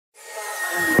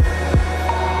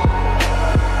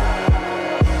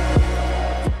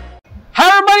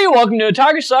welcome to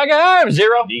Otaku Saga. I'm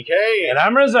Zero. DK. And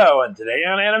I'm Rizzo, and today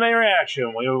on Anime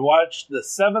Reaction, we will watch the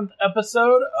 7th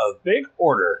episode of Big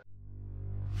Order.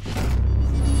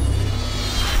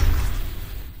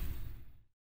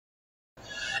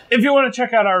 If you want to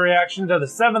check out our reaction to the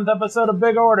 7th episode of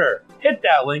Big Order, hit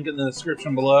that link in the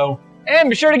description below. And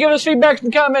be sure to give us feedback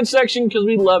in the comments section because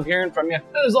we love hearing from you.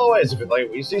 And as always, if you'd like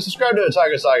what you see, subscribe to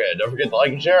Otaku Saga. Don't forget to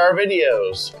like and share our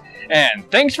videos. And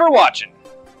thanks for watching.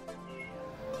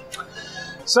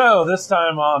 So, this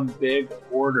time on Big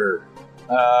Order.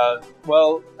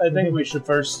 Well, I think we should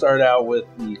first start out with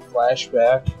the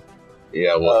flashback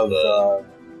of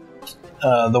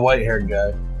the white-haired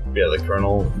guy. Yeah, the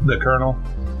Colonel. The Colonel.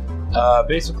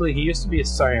 Basically, he used to be a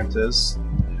scientist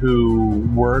who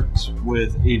worked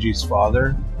with Eiji's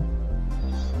father.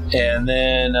 And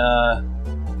then,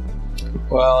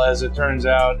 well, as it turns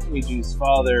out, Eiji's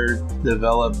father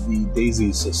developed the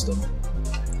Daisy system.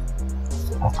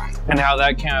 And how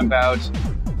that came about,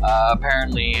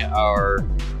 apparently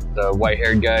the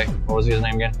white-haired guy, what was his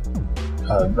name again?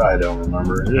 I don't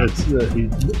remember.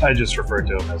 I just refer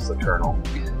to him as the Colonel.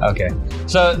 Okay,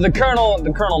 so the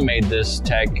Colonel made this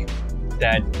tech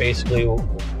that basically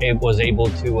it was able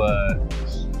to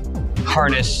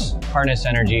harness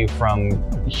energy from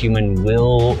human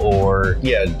will, or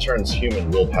yeah, it turns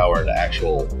human willpower into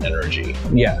actual energy.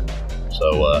 Yeah.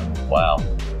 So wow.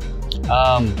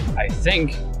 I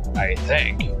think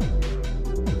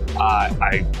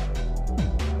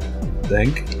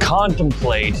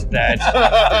contemplate that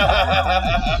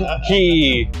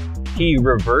he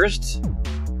reversed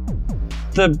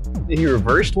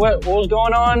what was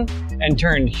going on and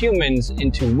turned human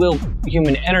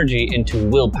energy into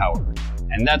willpower,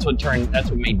 and that's what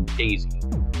made Daisy,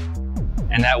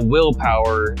 and that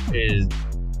willpower is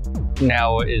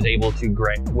able to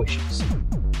grant wishes.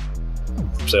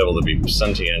 It's able to be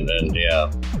sentient and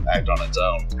act on its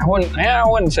own. I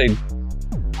wouldn't say.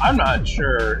 I'm not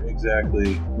sure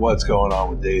exactly what's going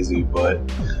on with Daisy, but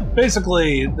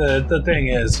basically the thing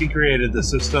is he created the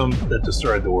system that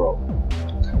destroyed the world.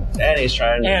 And he's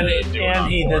trying to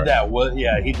he did that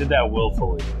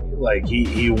willfully. Like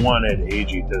he wanted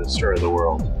Eiji to destroy the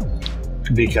world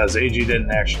because Eiji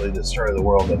didn't actually destroy the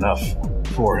world enough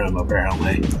for him,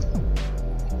 apparently.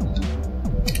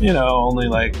 Only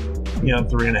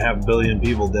 3.5 billion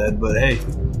people dead, but hey,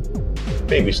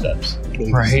 baby steps.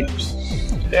 Right.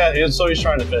 Yeah, so he's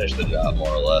trying to finish the job, more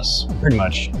or less. Pretty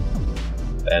much.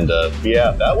 And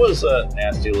yeah, that was a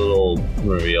nasty little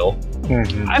reveal.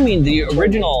 Mm-hmm. I mean,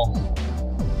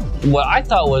 what I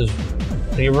thought was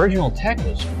the original tech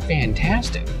was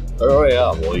fantastic. Oh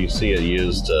yeah, well you see it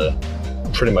used to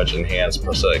pretty much enhance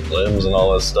prosthetic limbs and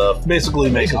all this stuff. Basically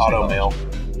make auto mail.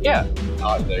 Yeah.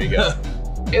 Oh, there you go.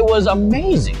 It was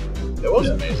amazing. It was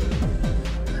amazing.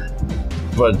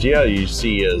 But yeah, you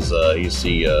see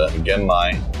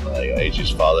Genmai,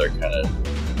 Eiji's father, kind of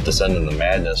descend into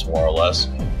madness, more or less.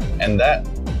 And that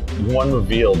one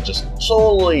reveal just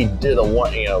totally did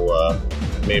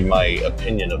made my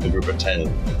opinion of the group of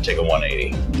 10 take a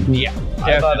 180. Yeah.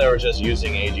 I thought they were just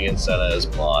using Eiji and Senna as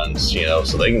pawns,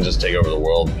 so they can just take over the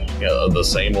world. The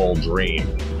same old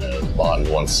dream, as Bond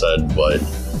once said, but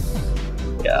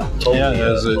yeah,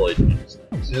 totally.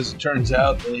 As it turns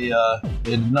out, they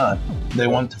did not. They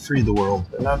want to free the world.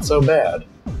 They're not so bad.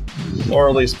 Or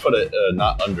at least put it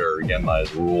not under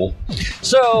Genmai's rule.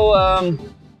 So,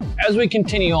 as we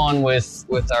continue on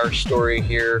with our story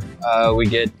here, we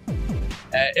get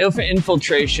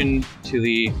infiltration to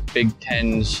the Big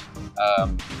Ten's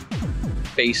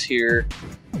base here,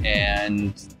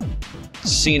 and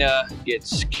Cena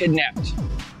gets kidnapped.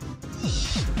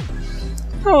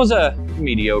 That was a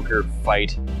mediocre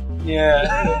fight.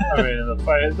 Yeah, I mean the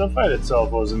fight itself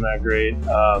wasn't that great.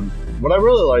 What I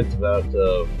really liked about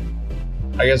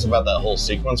about that whole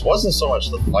sequence wasn't so much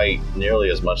the fight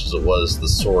nearly as much as it was the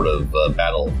sort of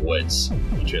battle of wits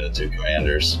between the two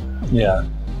commanders. Yeah,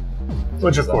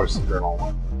 which of course the Colonel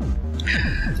won.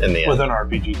 In the end, with an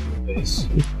RPG face.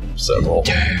 Several.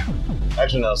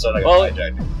 Actually, no. So I got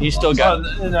hijacked. He still got.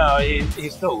 No, he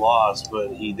still lost,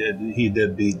 but he did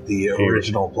beat the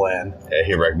original plan. Yeah,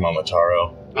 he wrecked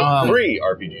Momotaro. 3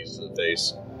 RPGs to the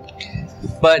face.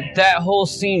 But that whole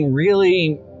scene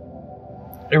really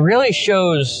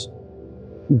shows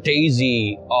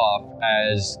Daisy off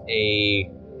as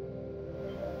a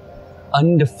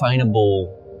undefinable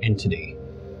entity.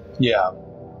 Yeah.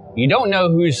 You don't know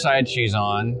whose side she's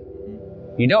on.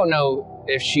 You don't know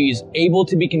if she's able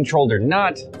to be controlled or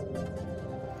not,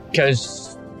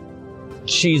 because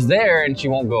she's there and she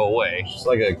won't go away. She's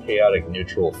like a chaotic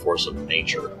neutral force of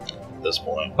nature at this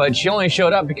point. But she only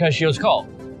showed up because she was called.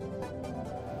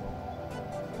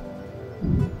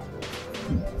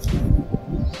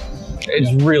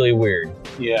 It's really weird.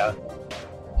 Yeah.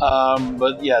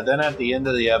 But yeah, then at the end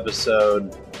of the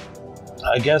episode,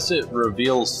 I guess it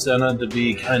reveals Senna to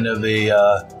be kind of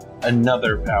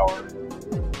another power.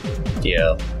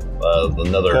 Yeah.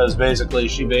 Another. Because basically,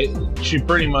 she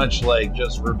pretty much like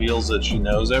just reveals that she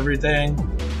knows everything,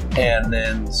 and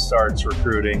then starts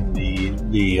recruiting the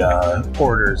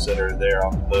porters that are there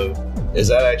on the boat. Is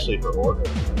that actually her order?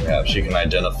 Perhaps she can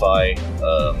identify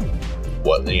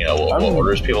what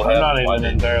orders people have. I'm not even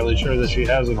entirely sure that she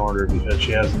has an order because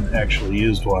she hasn't actually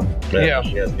used one. Yeah,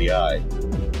 she has the eye.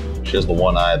 She has the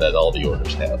one eye that all the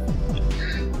orders have.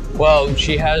 Well,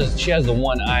 she has the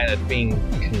one eye that's being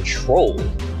controlled.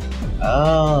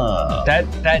 Ah.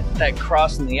 That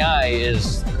cross in the eye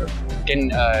is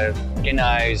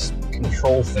Genai's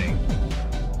control thing.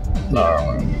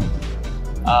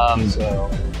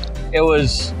 So it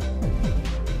was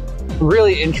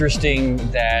really interesting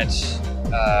that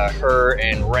her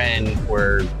and Ren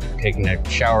were taking a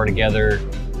shower together.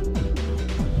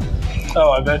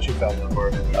 Oh, I bet you felt that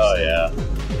part. Oh yeah.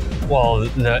 Well,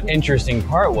 the interesting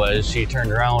part was she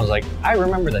turned around and was like, "I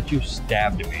remember that you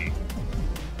stabbed me.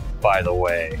 By the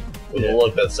way." With a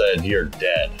look that said, "You're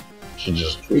dead." She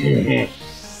just. Then.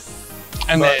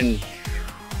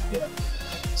 Yeah.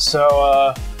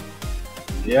 So,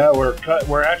 yeah,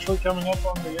 we're actually coming up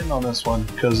on the end on this one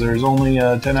because there's only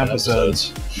 10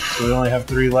 episodes. So we only have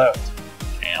 3 left.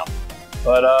 Damn.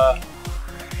 But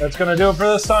that's gonna do it for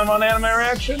this time on Anime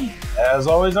Reaction. As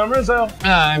always, I'm Rizzo.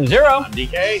 I'm Zero.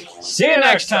 DK. See you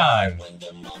next time.